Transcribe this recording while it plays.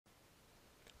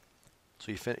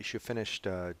So you finished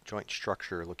joint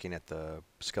structure, looking at the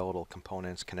skeletal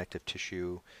components, connective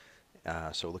tissue.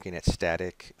 So looking at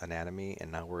static anatomy,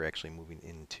 and now we're actually moving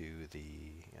into the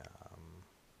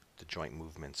joint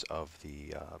movements of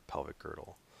the pelvic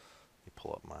girdle. Let me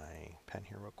pull up my pen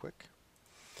here real quick.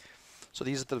 So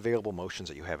these are the available motions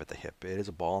that you have at the hip. It is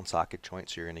a ball and socket joint,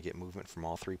 so you're going to get movement from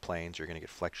all three planes. You're going to get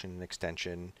flexion and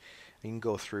extension. You can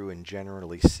go through and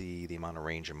generally see the amount of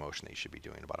range of motion that you should be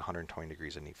doing. About 120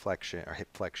 degrees of knee flexion or hip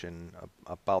flexion,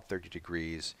 about 30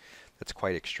 degrees. That's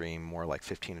quite extreme. More like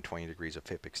 15 to 20 degrees of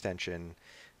hip extension,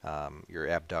 your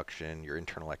abduction, your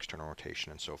internal external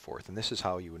rotation, and so forth. And this is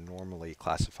how you would normally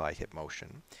classify hip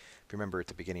motion. If you remember at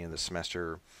the beginning of the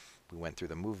semester, we went through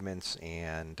the movements,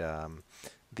 and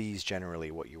these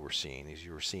generally what you were seeing is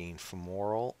you were seeing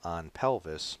femoral on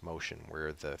pelvis motion,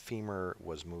 where the femur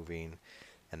was moving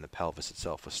and the pelvis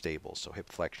itself was stable. So hip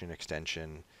flexion,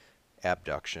 extension,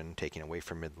 abduction, taking away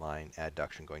from midline,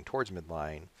 adduction going towards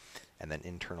midline, and then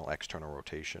internal external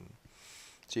rotation.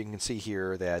 So you can see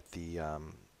here that the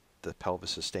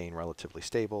pelvis is staying relatively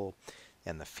stable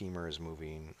and the femur is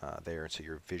moving there. So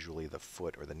you're visually the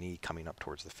foot or the knee coming up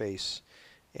towards the face.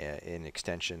 In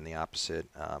extension, the opposite.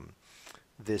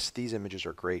 These images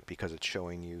are great because it's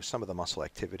showing you some of the muscle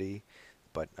activity,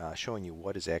 but showing you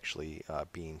what is actually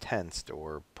being tensed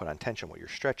or put on tension, what you're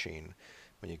stretching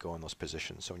when you go in those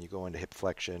positions. So when you go into hip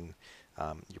flexion,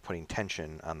 you're putting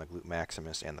tension on the glute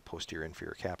maximus and the posterior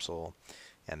inferior capsule.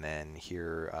 And then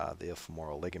here, the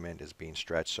femoral ligament is being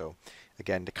stretched. So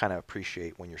again, to kind of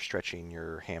appreciate when you're stretching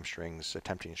your hamstrings,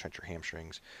 attempting to stretch your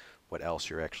hamstrings, what else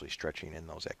you're actually stretching in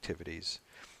those activities.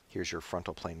 Here's your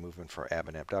frontal plane movement for ab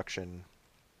and abduction,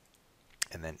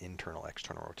 and then internal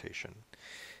external rotation.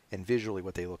 And visually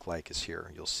what they look like is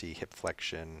here. You'll see hip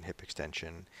flexion, hip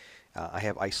extension. I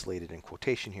have isolated in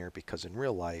quotation here because in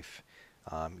real life,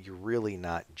 you're really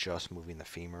not just moving the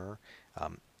femur.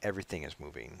 Everything is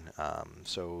moving.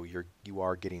 So you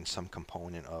are getting some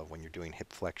component of, when you're doing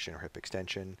hip flexion or hip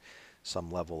extension,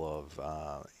 some level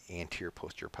of anterior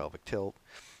posterior pelvic tilt.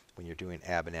 When you're doing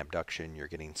ab and abduction, you're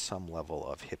getting some level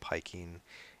of hip hiking.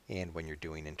 And when you're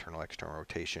doing internal external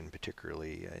rotation,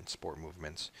 particularly in sport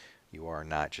movements, you are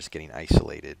not just getting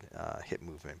isolated hip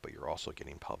movement, but you're also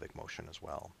getting pelvic motion as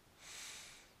well.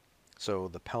 So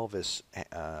the pelvis,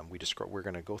 we're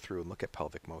going to go through and look at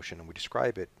pelvic motion, and we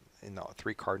describe it in the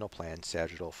three cardinal planes: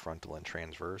 sagittal, frontal, and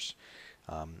transverse.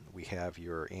 We have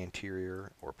your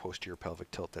anterior or posterior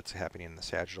pelvic tilt that's happening in the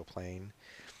sagittal plane.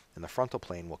 In the frontal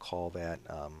plane, we'll call that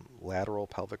lateral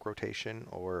pelvic rotation,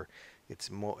 or it's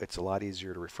a lot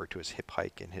easier to refer to as hip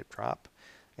hike and hip drop.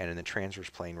 And in the transverse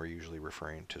plane, we're usually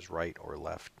referring to as right or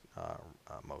left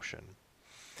motion.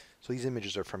 So these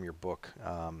images are from your book.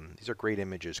 These are great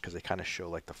images because they kind of show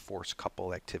like the force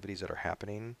couple activities that are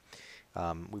happening.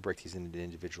 We break these into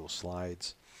individual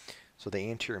slides. So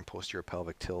the anterior and posterior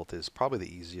pelvic tilt is probably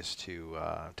the easiest to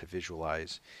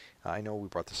visualize. I know we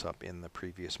brought this up in the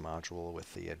previous module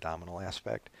with the abdominal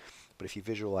aspect, but if you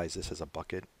visualize this as a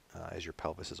bucket, as your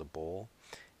pelvis is a bowl,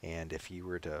 and if you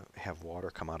were to have water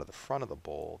come out of the front of the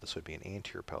bowl, this would be an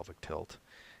anterior pelvic tilt.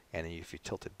 And if you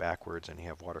tilt it backwards and you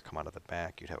have water come out of the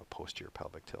back, you'd have a posterior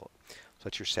pelvic tilt. So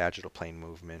that's your sagittal plane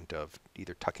movement of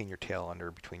either tucking your tail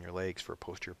under between your legs for a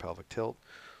posterior pelvic tilt,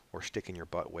 or sticking your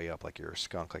butt way up like you're a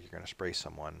skunk, like you're going to spray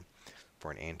someone,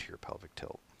 for an anterior pelvic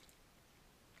tilt.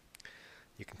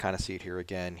 You can kind of see it here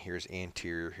again. Here's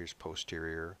anterior, here's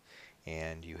posterior,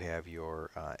 and you have your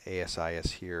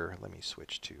ASIS here. Let me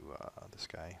switch to this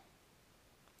guy.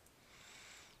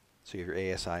 So you have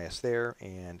your ASIS there,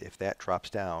 and if that drops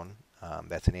down,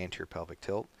 that's an anterior pelvic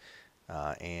tilt,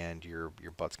 and your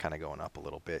butt's kind of going up a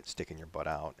little bit, sticking your butt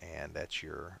out, and that's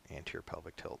your anterior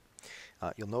pelvic tilt.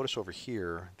 You'll notice over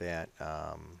here that,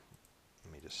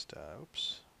 let me just,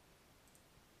 oops.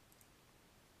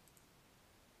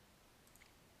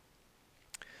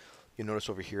 You'll notice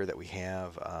over here that we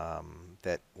have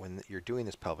that when you're doing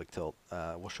this pelvic tilt,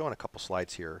 we'll show in a couple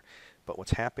slides here, but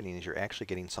what's happening is you're actually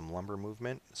getting some lumbar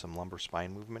movement, some lumbar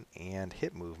spine movement, and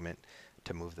hip movement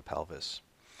to move the pelvis.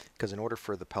 Because in order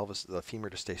for the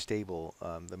femur to stay stable,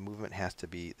 the movement has to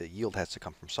be, the yield has to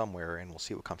come from somewhere, and we'll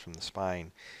see what comes from the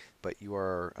spine. But you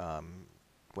are,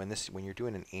 when you're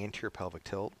doing an anterior pelvic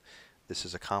tilt, this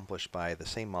is accomplished by the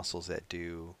same muscles that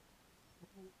do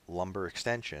lumbar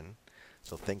extension.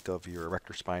 So think of your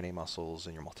erector spinae muscles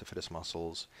and your multifidus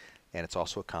muscles, and it's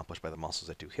also accomplished by the muscles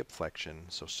that do hip flexion,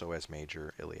 so psoas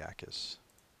major, iliacus.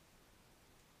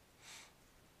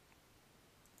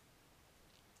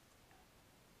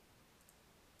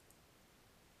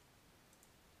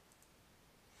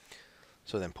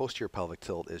 So then posterior pelvic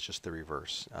tilt is just the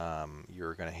reverse.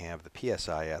 You're going to have the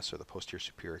PSIS, or the posterior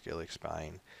superior iliac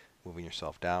spine, moving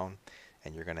yourself down,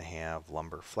 and you're going to have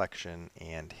lumbar flexion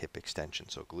and hip extension.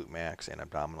 So glute max and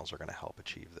abdominals are going to help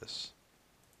achieve this.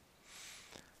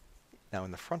 Now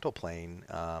in the frontal plane,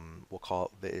 we'll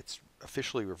call it, it's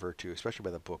officially referred to, especially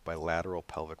by the book, by lateral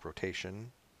pelvic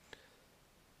rotation.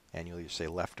 And you'll either say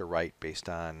left or right based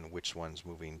on which one's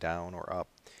moving down or up,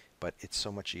 but it's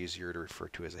so much easier to refer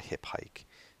to as a hip hike.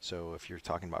 So if you're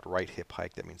talking about right hip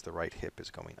hike, that means the right hip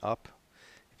is going up.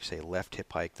 If you say left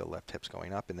hip hike, the left hip's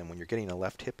going up. And then when you're getting a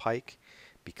left hip hike,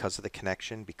 because of the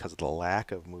connection, because of the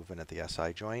lack of movement at the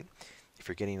SI joint, if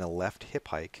you're getting a left hip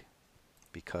hike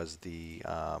because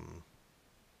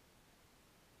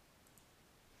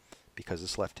because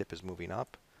this left hip is moving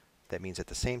up, that means at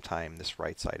the same time this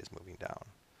right side is moving down.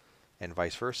 And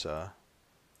vice versa,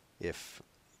 if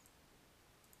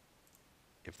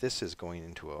this is going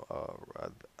into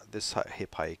this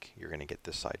hip hike, you're going to get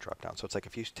this side drop down. So it's like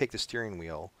if you take the steering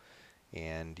wheel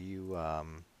and you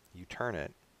turn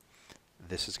it,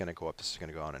 this is going to go up, this is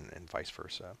going to go on, and vice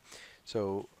versa.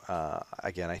 So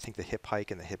again, I think the hip hike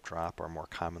and the hip drop are more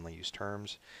commonly used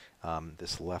terms.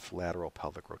 This left lateral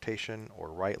pelvic rotation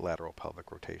or right lateral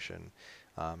pelvic rotation,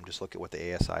 just look at what the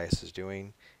ASIS is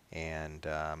doing, and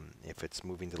if it's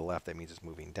moving to the left, that means it's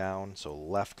moving down. So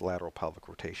left lateral pelvic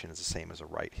rotation is the same as a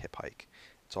right hip hike.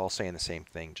 It's all saying the same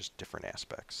thing, just different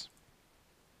aspects.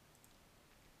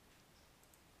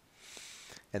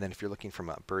 And then if you're looking from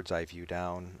a bird's eye view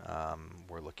down,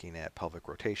 we're looking at pelvic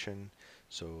rotation.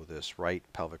 So this right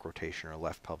pelvic rotation or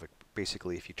left pelvic,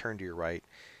 basically if you turn to your right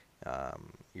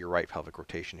pelvic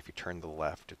rotation. If you turn to the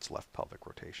left, it's left pelvic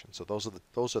rotation. So those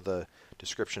are the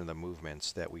description of the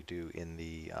movements that we do in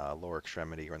the lower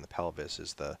extremity or in the pelvis.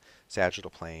 Is the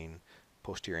sagittal plane,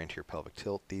 posterior anterior pelvic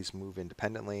tilt. These move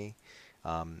independently,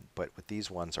 but with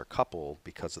these ones are coupled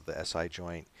because of the SI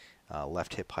joint.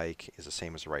 Left hip hike is the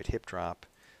same as the right hip drop,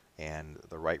 and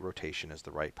the right rotation is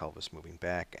the right pelvis moving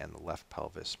back and the left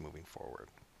pelvis moving forward.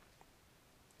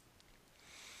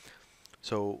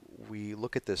 So we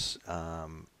look at this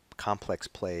complex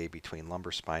play between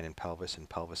lumbar spine and pelvis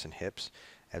and hips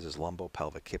as this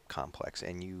lumbo-pelvic-hip complex.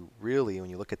 And you really, when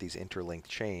you look at these interlinked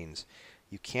chains,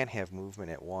 you can't have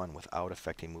movement at one without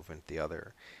affecting movement at the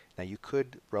other. Now you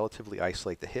could relatively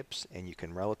isolate the hips and you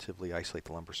can relatively isolate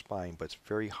the lumbar spine, but it's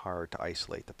very hard to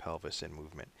isolate the pelvis in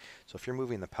movement. So if you're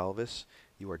moving the pelvis,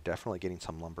 you are definitely getting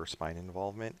some lumbar spine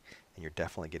involvement, and you're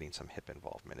definitely getting some hip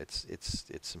involvement.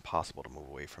 It's impossible to move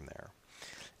away from there.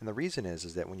 And the reason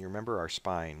is that when you remember our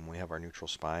spine, when we have our neutral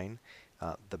spine,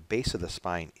 the base of the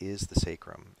spine is the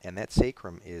sacrum, and that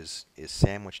sacrum is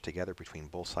sandwiched together between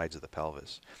both sides of the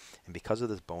pelvis. And because of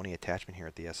this bony attachment here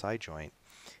at the SI joint,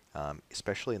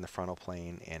 especially in the frontal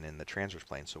plane and in the transverse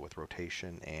plane, so with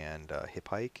rotation and hip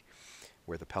hike,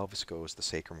 where the pelvis goes, the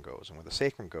sacrum goes, and where the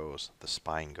sacrum goes, the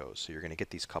spine goes. So you're going to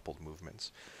get these coupled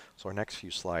movements. So our next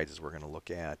few slides is we're going to look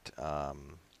at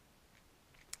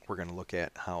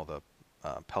how the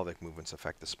pelvic movements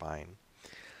affect the spine.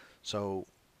 So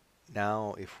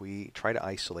now if we try to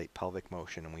isolate pelvic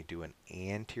motion and we do an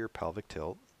anterior pelvic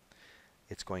tilt,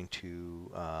 it's going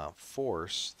to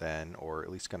force then, or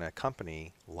at least going to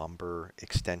accompany, lumbar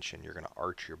extension. You're going to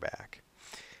arch your back.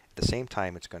 At the same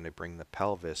time, it's going to bring the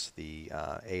pelvis, the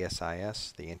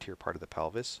ASIS, the anterior part of the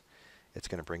pelvis, it's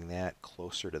going to bring that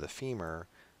closer to the femur,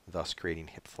 thus creating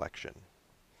hip flexion.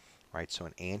 Right, so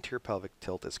an anterior pelvic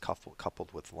tilt is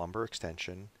coupled with lumbar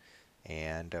extension,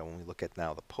 and when we look at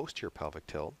now the posterior pelvic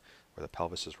tilt, where the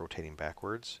pelvis is rotating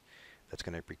backwards, that's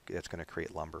going to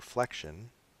create lumbar flexion.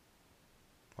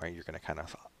 Right, you're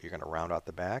going to round out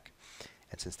the back,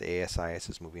 and since the ASIS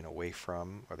is moving away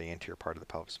from, or the anterior part of the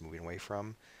pelvis is moving away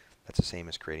from, that's the same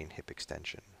as creating hip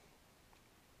extension.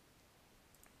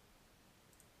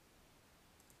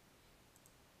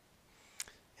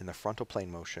 In the frontal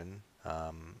plane motion,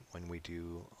 when we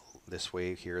do this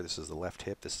way here, this is the left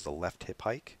hip, this is a left hip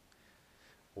hike,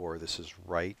 or this is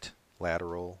right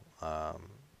lateral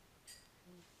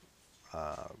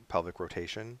pelvic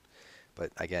rotation.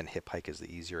 But again, hip hike is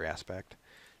the easier aspect.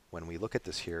 When we look at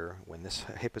this here, when this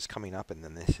hip is coming up and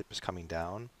then this hip is coming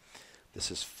down,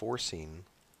 this is forcing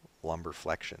lumbar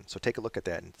flexion. So take a look at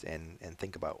that and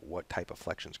think about what type of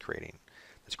flexion is creating.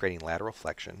 It's creating lateral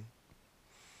flexion.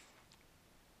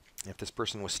 If this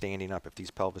person was standing up, both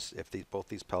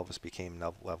these pelvis became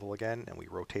level again and we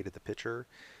rotated the picture,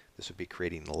 this would be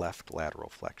creating left lateral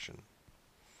flexion.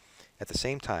 At the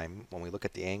same time, when we look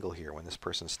at the angle here, when this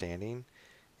person's standing,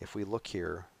 if we look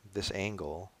here, this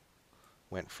angle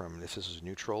went from, this is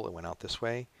neutral, it went out this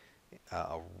way.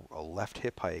 A left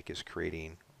hip hike is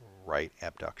creating right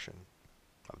abduction.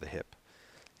 of the hip.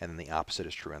 And then the opposite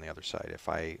is true on the other side. If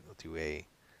I do a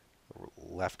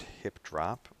left hip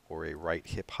drop or a right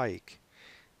hip hike,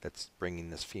 that's bringing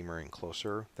this femur in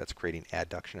closer. That's creating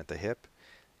adduction at the hip,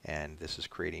 and this is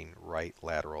creating right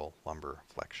lateral lumbar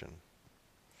flexion.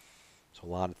 So a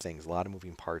lot of things, a lot of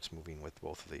moving parts moving with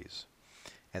both of these.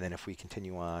 And then if we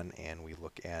continue on and we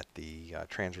look at the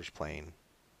transverse plane,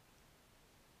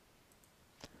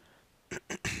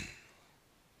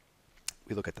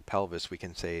 we look at the pelvis, we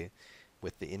can say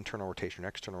with the internal rotation,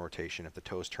 external rotation, if the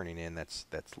toe's turning in, that's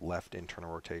left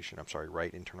internal rotation,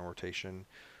 right internal rotation,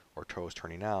 or toes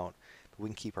turning out. But we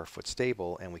can keep our foot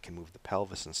stable and we can move the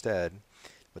pelvis instead.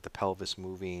 With the pelvis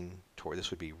moving toward,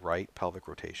 this would be right pelvic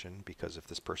rotation, because if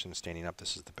this person is standing up,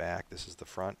 this is the back, this is the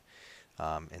front.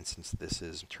 And since this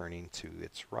is turning to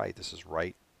its right, this is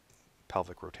right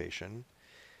pelvic rotation.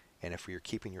 And if you're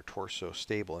keeping your torso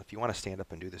stable, if you want to stand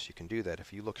up and do this, you can do that.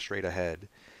 If you look straight ahead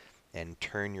and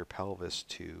turn your pelvis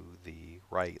to the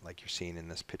right, like you're seeing in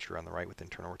this picture on the right with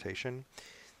internal rotation,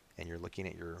 and you're looking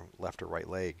at your left or right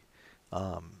leg,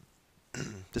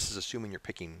 this is assuming you're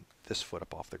picking this foot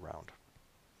up off the ground,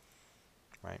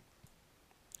 right?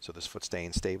 So this foot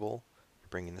staying stable, you're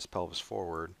bringing this pelvis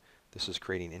forward. This is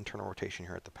creating internal rotation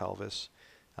here at the pelvis,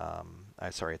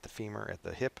 at the femur, at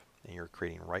the hip, and you're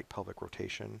creating right pelvic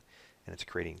rotation, and it's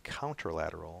creating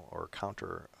counterlateral or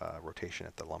counter rotation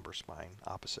at the lumbar spine,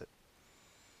 opposite.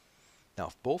 Now,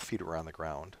 if both feet are on the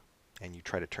ground and you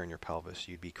try to turn your pelvis,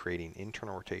 you'd be creating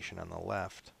internal rotation on the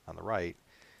left, on the right,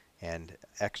 and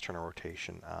external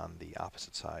rotation on the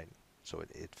opposite side. So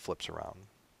it flips around,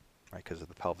 right? Because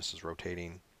the pelvis is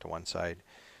rotating to one side.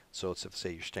 So let's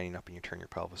say you're standing up and you turn your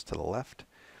pelvis to the left,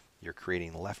 you're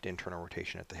creating left internal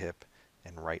rotation at the hip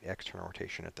and right external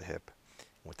rotation at the hip.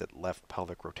 With that left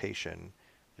pelvic rotation,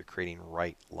 you're creating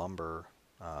right lumbar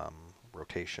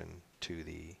rotation to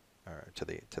the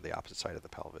opposite side of the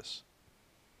pelvis.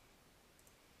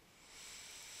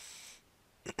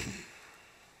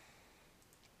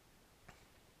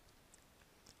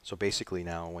 So basically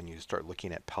now when you start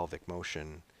looking at pelvic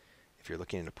motion, if you're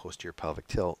looking at a posterior pelvic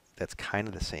tilt, that's kind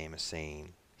of the same as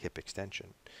saying hip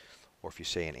extension. Or if you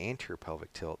say an anterior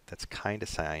pelvic tilt, that's kind of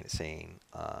saying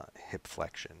hip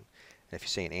flexion. And if you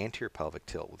say an anterior pelvic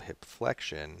tilt with hip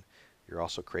flexion, you're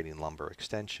also creating lumbar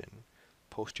extension.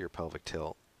 Posterior pelvic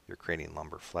tilt, you're creating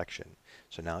lumbar flexion.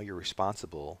 So now you're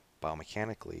responsible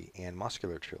biomechanically and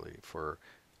muscularly for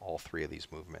all three of these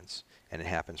movements. And it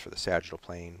happens for the sagittal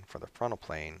plane, for the frontal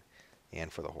plane,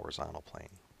 and for the horizontal plane.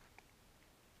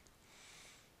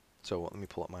 So let me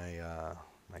pull up my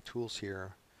my tools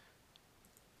here.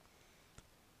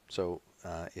 So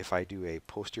if I do a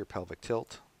posterior pelvic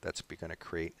tilt, that's going to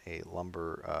create a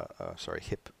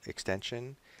hip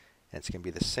extension, and it's going to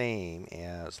be the same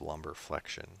as lumbar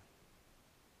flexion.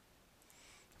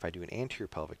 If I do an anterior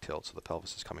pelvic tilt, so the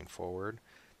pelvis is coming forward,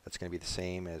 that's going to be the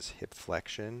same as hip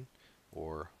flexion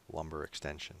or lumbar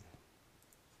extension.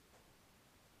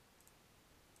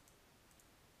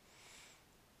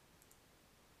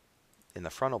 In the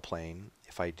frontal plane,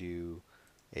 if I do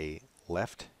a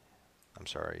left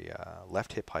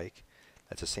hip hike,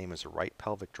 that's the same as a right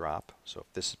pelvic drop. So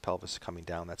if this pelvis is coming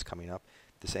down, that's coming up.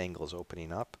 This angle is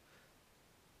opening up,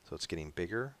 so it's getting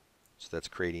bigger. So that's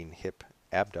creating hip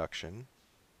abduction,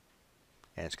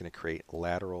 and it's going to create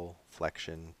lateral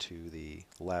flexion to the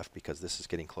left because this is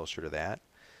getting closer to that.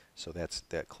 So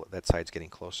that side's getting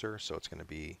closer, so it's going to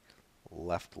be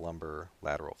left lumbar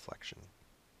lateral flexion.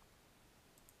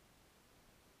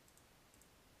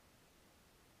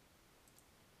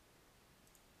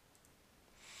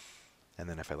 And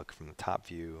then if I look from the top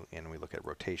view and we look at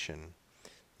rotation,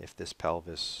 if this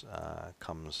pelvis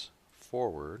comes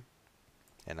forward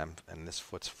and this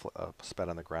foot's spat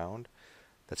on the ground,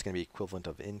 that's going to be equivalent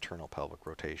of internal pelvic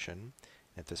rotation.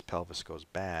 If this pelvis goes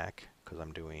back, because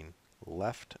I'm doing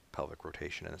left pelvic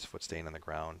rotation and this foot's staying on the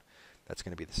ground, that's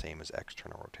going to be the same as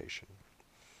external rotation.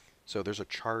 So there's a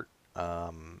chart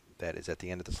that is at the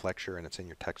end of this lecture, and it's in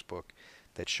your textbook,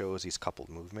 that shows these coupled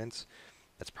movements.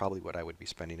 That's probably what I would be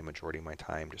spending a majority of my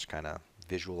time, just kind of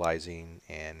visualizing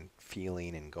and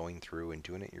feeling and going through and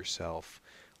doing it yourself.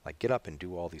 Like, get up and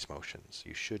do all these motions.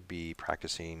 You should be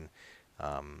practicing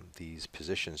these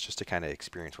positions just to kind of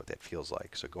experience what that feels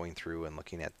like. So going through and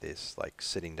looking at this, like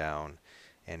sitting down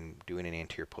and doing an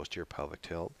anterior posterior pelvic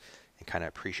tilt, and kind of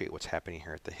appreciate what's happening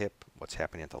here at the hip, what's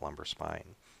happening at the lumbar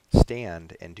spine.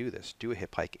 Stand and do this. Do a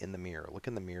hip hike in the mirror. Look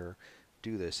in the mirror,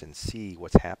 do this, and see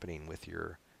what's happening with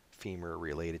your femur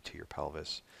related to your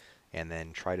pelvis, and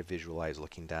then try to visualize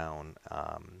looking down.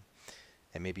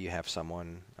 And maybe you have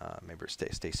someone, maybe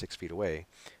stay 6 feet away,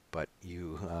 but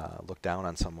you look down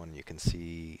on someone, you can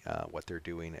see what they're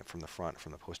doing from the front,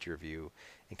 from the posterior view,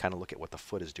 and kind of look at what the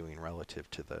foot is doing relative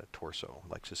to the torso.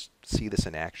 Like just see this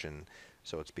in action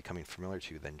so it's becoming familiar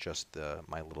to you than just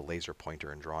my little laser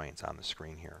pointer and drawings on the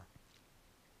screen here.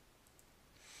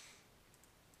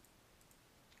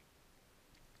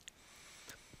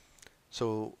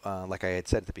 So like I had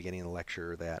said at the beginning of the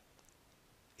lecture that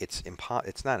it's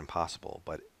not impossible,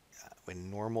 but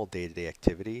in normal day-to-day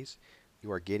activities,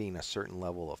 you are getting a certain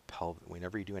level of pelvic.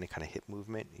 Whenever you do any kind of hip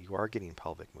movement, you are getting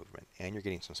pelvic movement, and you're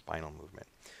getting some spinal movement.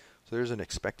 So there's an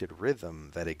expected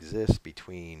rhythm that exists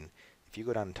between. If you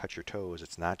go down and touch your toes,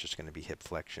 it's not just going to be hip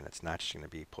flexion. It's not just going to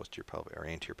be posterior pelvic or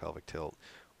anterior pelvic tilt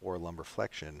or lumbar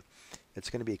flexion. It's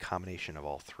going to be a combination of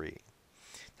all three.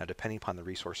 Now, depending upon the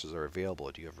resources that are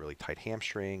available, do you have really tight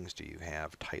hamstrings? Do you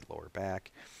have tight lower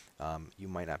back? You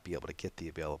might not be able to get the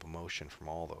available motion from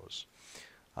all those.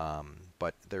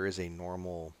 But there is a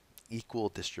normal equal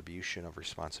distribution of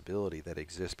responsibility that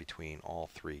exists between all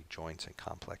three joints and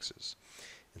complexes.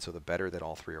 And so the better that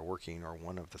all three are working, or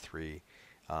one of the three,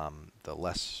 the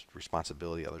less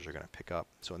responsibility others are going to pick up.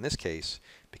 So in this case,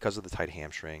 because of the tight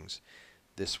hamstrings,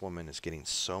 this woman is getting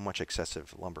so much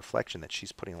excessive lumbar flexion that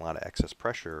she's putting a lot of excess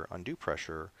pressure, undue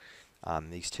pressure, on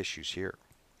these tissues here.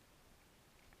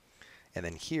 And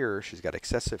then here, she's got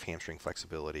excessive hamstring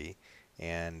flexibility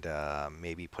and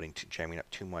maybe jamming up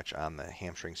too much on the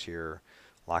hamstrings here,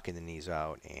 locking the knees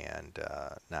out, and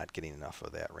not getting enough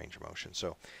of that range of motion.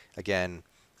 So again,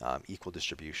 equal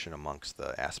distribution amongst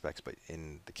the aspects, but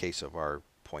in the case of our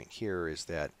point here is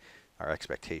that our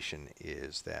expectation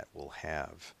is that we'll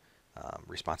have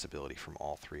responsibility from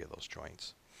all three of those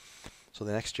joints. So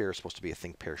the next chair is supposed to be a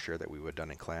think, pair, share that we would have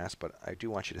done in class, but I do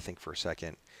want you to think for a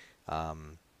second.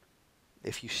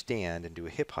 If you stand and do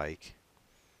a hip hike,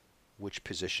 which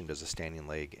position does a standing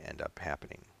leg end up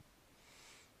happening?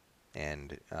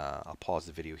 And I'll pause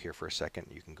the video here for a second.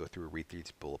 You can go through and read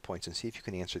these bullet points and see if you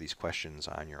can answer these questions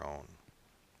on your own.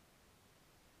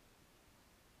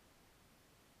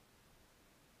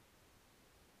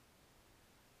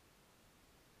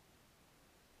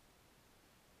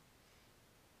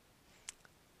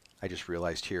 I just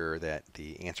realized here that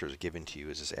the answers given to you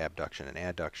is this abduction and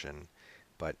adduction.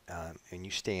 But when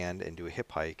you stand and do a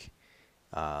hip hike,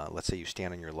 let's say you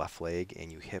stand on your left leg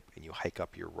and you hike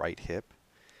up your right hip,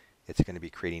 it's going to be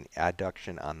creating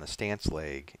adduction on the stance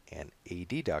leg and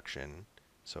adduction,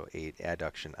 so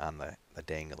adduction on the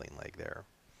dangling leg there.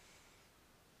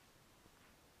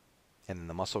 And then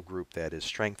the muscle group that is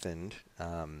strengthened,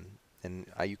 and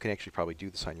you can actually probably do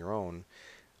this on your own.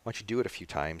 Once you do it a few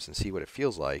times and see what it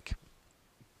feels like,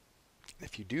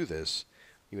 if you do this,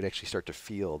 you would actually start to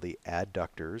feel the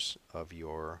adductors of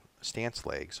your stance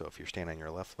leg. So if you're standing on your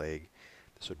left leg,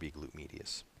 this would be glute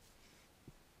medius.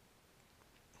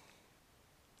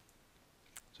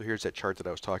 So here's that chart that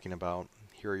I was talking about.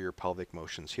 Here are your pelvic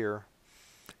motions here,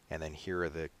 and then here are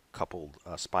the coupled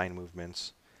spine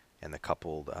movements and the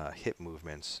coupled hip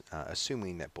movements,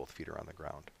 assuming that both feet are on the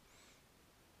ground.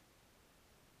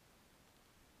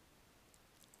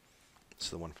 It's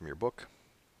the one from your book.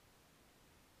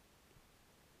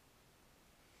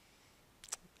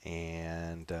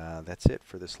 And that's it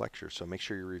for this lecture. So make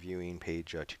sure you're reviewing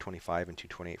page 225 and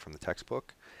 228 from the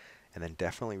textbook. And then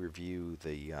definitely review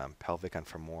the pelvic and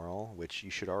femoral, which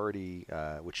you should already,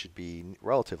 which should be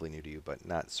relatively new to you, but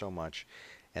not so much.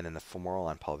 And then the femoral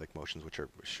on pelvic motions, which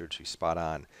should be spot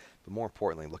on. But more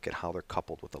importantly, look at how they're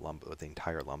coupled with the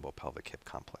entire lumbopelvic hip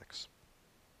complex.